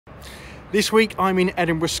This week I'm in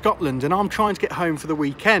Edinburgh, Scotland, and I'm trying to get home for the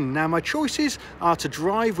weekend. Now my choices are to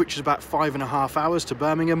drive, which is about 5.5 hours to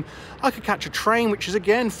Birmingham. I could catch a train, which is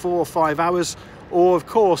again 4 or 5 hours, or of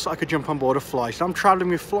course I could jump on board a flight. I'm travelling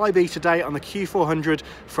with Flybe today on the Q400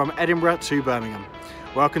 from Edinburgh to Birmingham.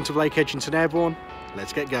 Welcome to Lake Edgington Airborne.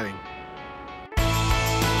 Let's get going.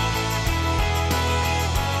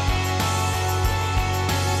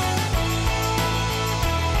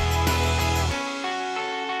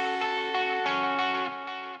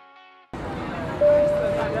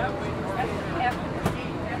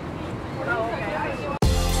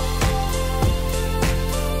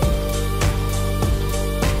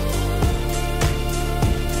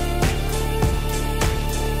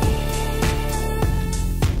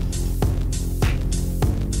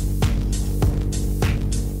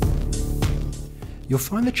 You'll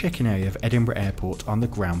find the check-in area of Edinburgh Airport on the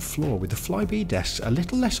ground floor, with the Flybe desks a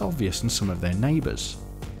little less obvious than some of their neighbours.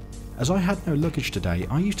 As I had no luggage today,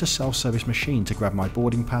 I used a self-service machine to grab my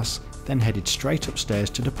boarding pass, then headed straight upstairs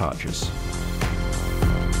to departures.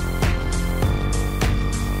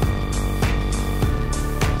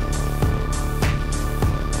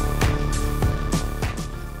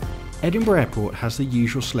 Edinburgh Airport has the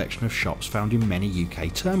usual selection of shops found in many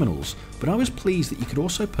UK terminals, but I was pleased that you could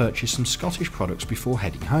also purchase some Scottish products before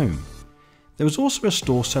heading home. There was also a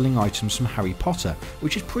store selling items from Harry Potter,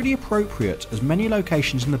 which is pretty appropriate as many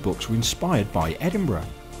locations in the books were inspired by Edinburgh.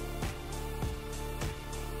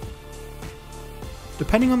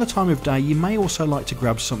 Depending on the time of day, you may also like to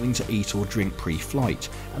grab something to eat or drink pre-flight,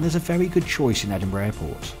 and there's a very good choice in Edinburgh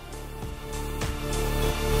Airport.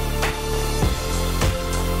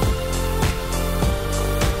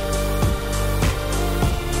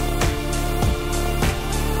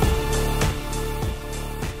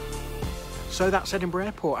 So that's Edinburgh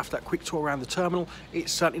Airport. After that quick tour around the terminal,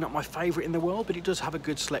 it's certainly not my favourite in the world, but it does have a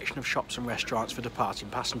good selection of shops and restaurants for departing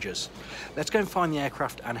passengers. Let's go and find the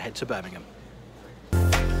aircraft and head to Birmingham.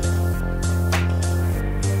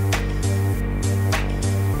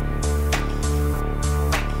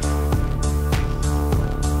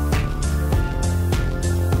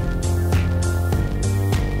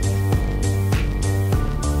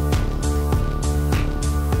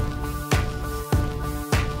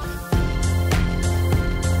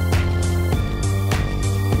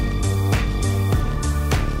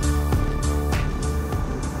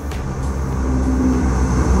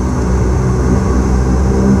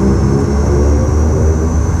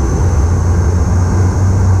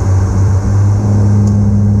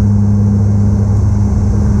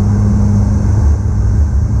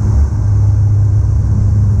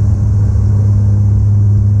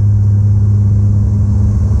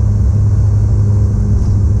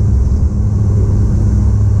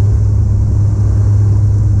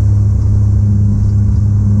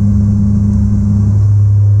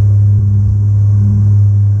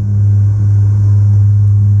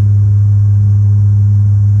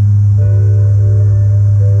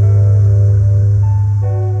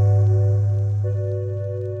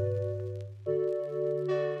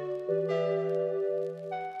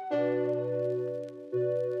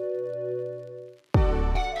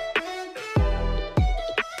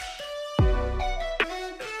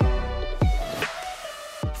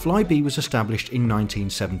 Flybe was established in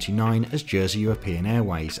 1979 as Jersey European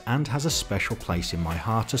Airways and has a special place in my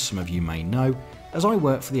heart, as some of you may know, as I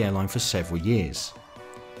worked for the airline for several years.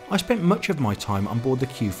 I spent much of my time on board the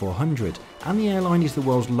Q400, and the airline is the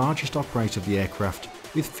world's largest operator of the aircraft,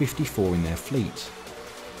 with 54 in their fleet.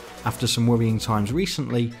 After some worrying times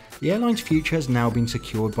recently, the airline's future has now been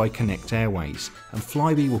secured by Connect Airways, and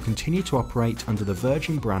Flybe will continue to operate under the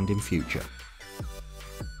Virgin brand in future.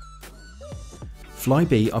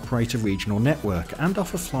 Flybe operate a regional network and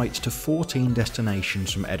offer flights to 14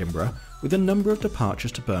 destinations from Edinburgh, with a number of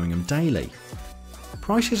departures to Birmingham daily.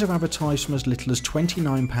 Prices are advertised from as little as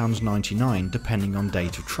 £29.99 depending on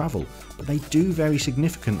date of travel, but they do vary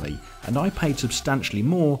significantly, and I paid substantially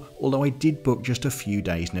more, although I did book just a few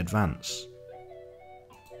days in advance.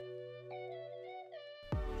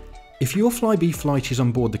 If your Flybe flight is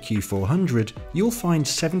on board the Q400, you'll find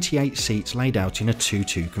 78 seats laid out in a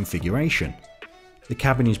 2-2 configuration. The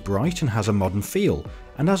cabin is bright and has a modern feel,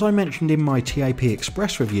 and as I mentioned in my TAP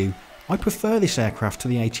Express review, I prefer this aircraft to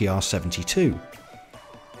the ATR 72.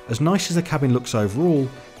 As nice as the cabin looks overall,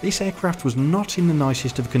 this aircraft was not in the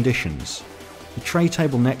nicest of conditions. The tray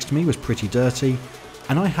table next to me was pretty dirty,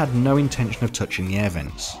 and I had no intention of touching the air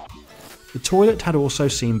vents. The toilet had also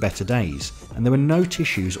seen better days, and there were no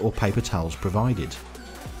tissues or paper towels provided.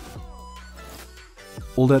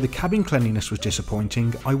 Although the cabin cleanliness was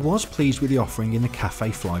disappointing, I was pleased with the offering in the Cafe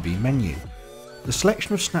Flybe menu. The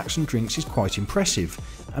selection of snacks and drinks is quite impressive,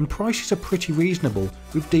 and prices are pretty reasonable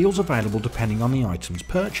with deals available depending on the items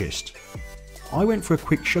purchased. I went for a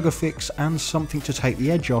quick sugar fix and something to take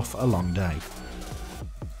the edge off a long day.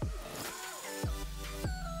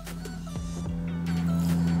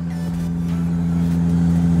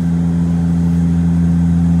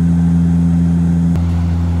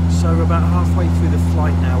 So we're about halfway through the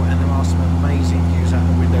flight now, and there are some amazing views out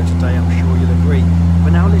the window today, I'm sure you'll agree.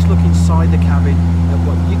 But now let's look inside the cabin at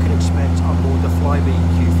what you can expect on board the Flybe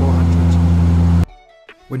Q400.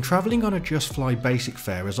 When travelling on a Just Fly basic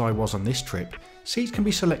fare as I was on this trip, seats can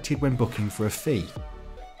be selected when booking for a fee.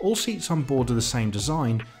 All seats on board are the same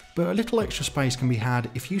design, but a little extra space can be had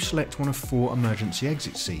if you select one of 4 emergency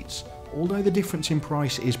exit seats, although the difference in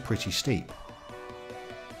price is pretty steep.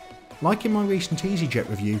 Like in my recent EasyJet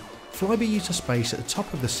review, Flybe used a space at the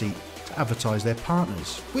top of the seat to advertise their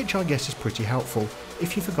partners, which I guess is pretty helpful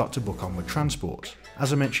if you forgot to book onward transport.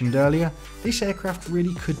 As I mentioned earlier, this aircraft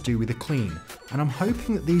really could do with a clean, and I'm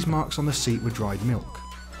hoping that these marks on the seat were dried milk.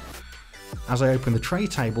 As I opened the tray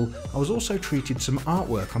table, I was also treated some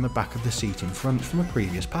artwork on the back of the seat in front from a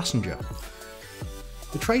previous passenger.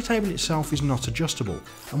 The tray table itself is not adjustable,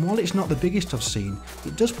 and while it's not the biggest I've seen,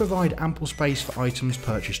 it does provide ample space for items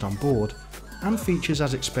purchased on board, and features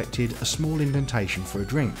as expected a small indentation for a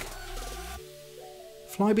drink.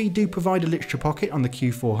 Flybe do provide a literature pocket on the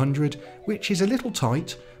Q400, which is a little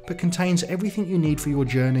tight, but contains everything you need for your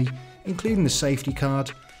journey, including the safety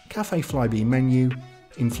card, Cafe Flybe menu,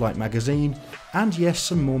 in-flight magazine, and yes,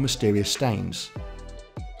 some more mysterious stains.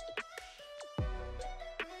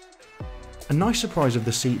 A nice surprise of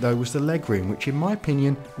the seat though was the legroom, which in my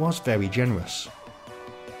opinion was very generous.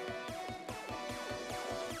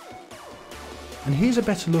 And here's a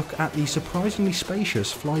better look at the surprisingly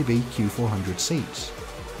spacious Flybe Q400 seats.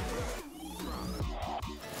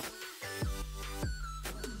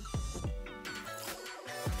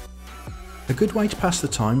 A good way to pass the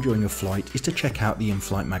time during a flight is to check out the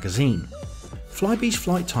in-flight magazine. Flybe's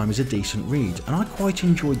flight time is a decent read, and I quite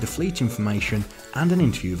enjoyed the fleet information and an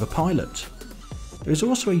interview of a pilot. There is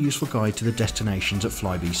also a useful guide to the destinations that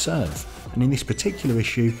Flybe serve, and in this particular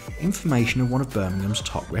issue, information of one of Birmingham's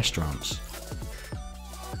top restaurants.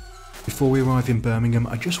 Before we arrive in Birmingham,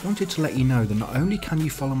 I just wanted to let you know that not only can you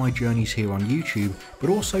follow my journeys here on YouTube, but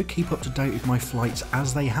also keep up to date with my flights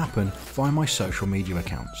as they happen via my social media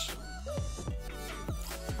accounts.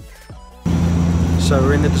 So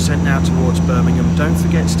we're in the descent now towards Birmingham. Don't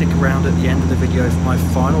forget to stick around at the end of the video for my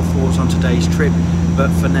final thoughts on today's trip, but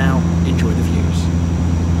for now, enjoy the views.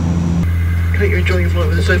 I hope you're enjoying your flight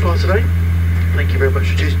with us so far today. Thank you very much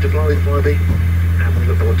for choosing to fly with Flybe, and we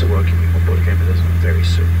look forward to working with you on board again with us very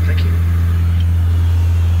soon. Thank you.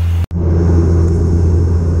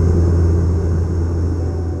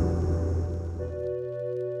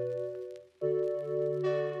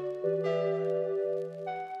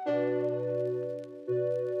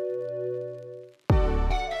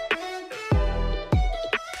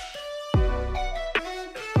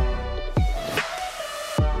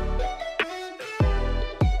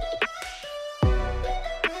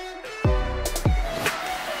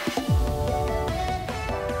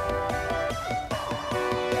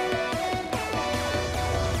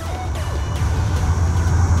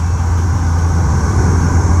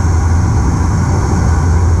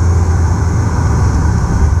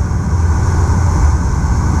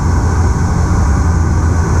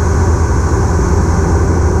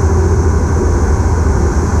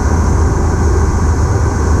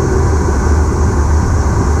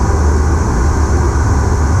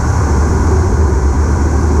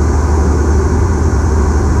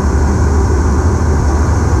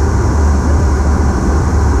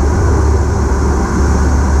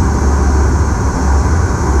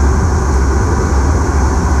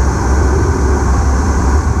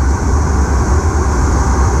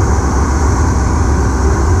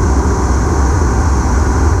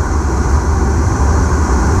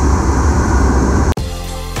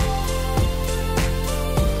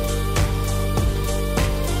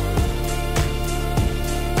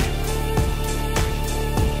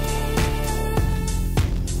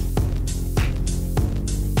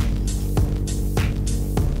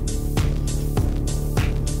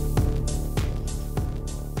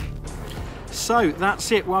 So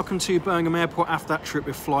that's it, welcome to Birmingham Airport after that trip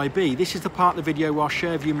with Flybe. This is the part of the video where I'll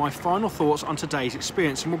share with you my final thoughts on today's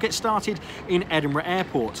experience, and we'll get started in Edinburgh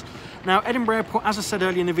Airport. Now Edinburgh Airport, as I said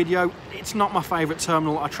earlier in the video, it's not my favourite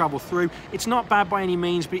terminal I travel through. It's not bad by any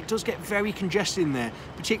means, but it does get very congested in there,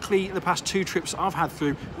 particularly the past 2 trips I've had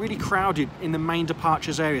through, really crowded in the main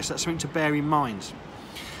departures area, so that's something to bear in mind.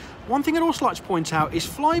 One thing I'd also like to point out is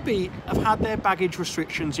Flybe have had their baggage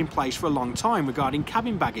restrictions in place for a long time regarding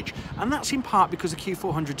cabin baggage, and that's in part because the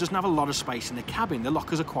Q400 doesn't have a lot of space in the cabin. The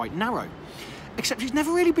lockers are quite narrow. Except it's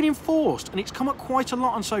never really been enforced, and it's come up quite a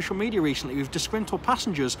lot on social media recently with disgruntled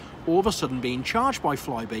passengers all of a sudden being charged by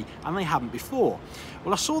Flybe, and they haven't before.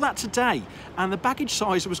 Well, I saw that today, and the baggage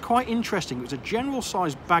sizer was quite interesting. It was a general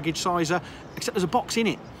size baggage sizer, except there's a box in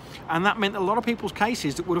it. And that meant that a lot of people's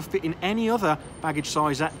cases that would have fit in any other baggage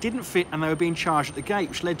sizer didn't fit, and they were being charged at the gate,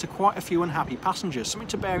 which led to quite a few unhappy passengers, something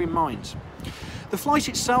to bear in mind. The flight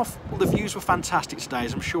itself, well, the views were fantastic today,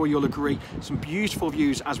 as I'm sure you'll agree. Some beautiful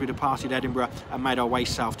views as we departed Edinburgh and made our way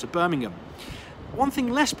south to Birmingham. One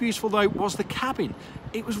thing less beautiful though was the cabin.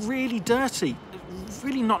 It was really dirty,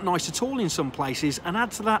 really not nice at all in some places, and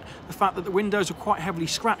add to that the fact that the windows were quite heavily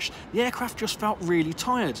scratched. The aircraft just felt really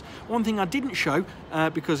tired. One thing I didn't show,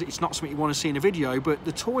 because it's not something you want to see in a video, but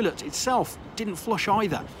the toilet itself didn't flush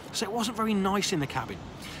either, so it wasn't very nice in the cabin.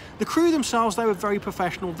 The crew themselves, they were very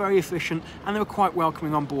professional, very efficient, and they were quite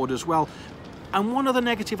welcoming on board as well. And one other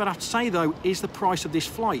negative I'd have to say though is the price of this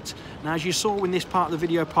flight. Now, as you saw when this part of the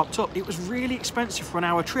video popped up, it was really expensive for an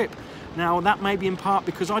hour trip. Now, that may be in part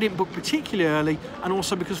because I didn't book particularly early, and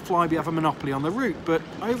also because Flybe have a monopoly on the route, but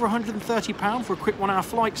over £130 for a quick 1 hour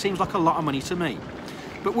flight seems like a lot of money to me.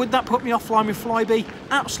 But would that put me off flying with Flybe?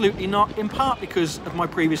 Absolutely not, in part because of my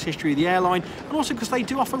previous history of the airline, and also because they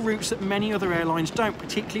do offer routes that many other airlines don't,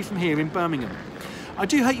 particularly from here in Birmingham. I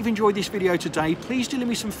do hope you've enjoyed this video today. Please do leave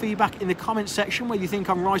me some feedback in the comments section whether you think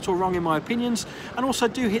I'm right or wrong in my opinions, and also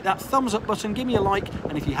do hit that thumbs up button, give me a like,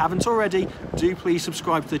 and if you haven't already, do please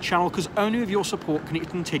subscribe to the channel, because only with your support can it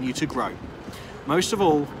continue to grow. Most of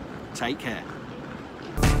all, take care.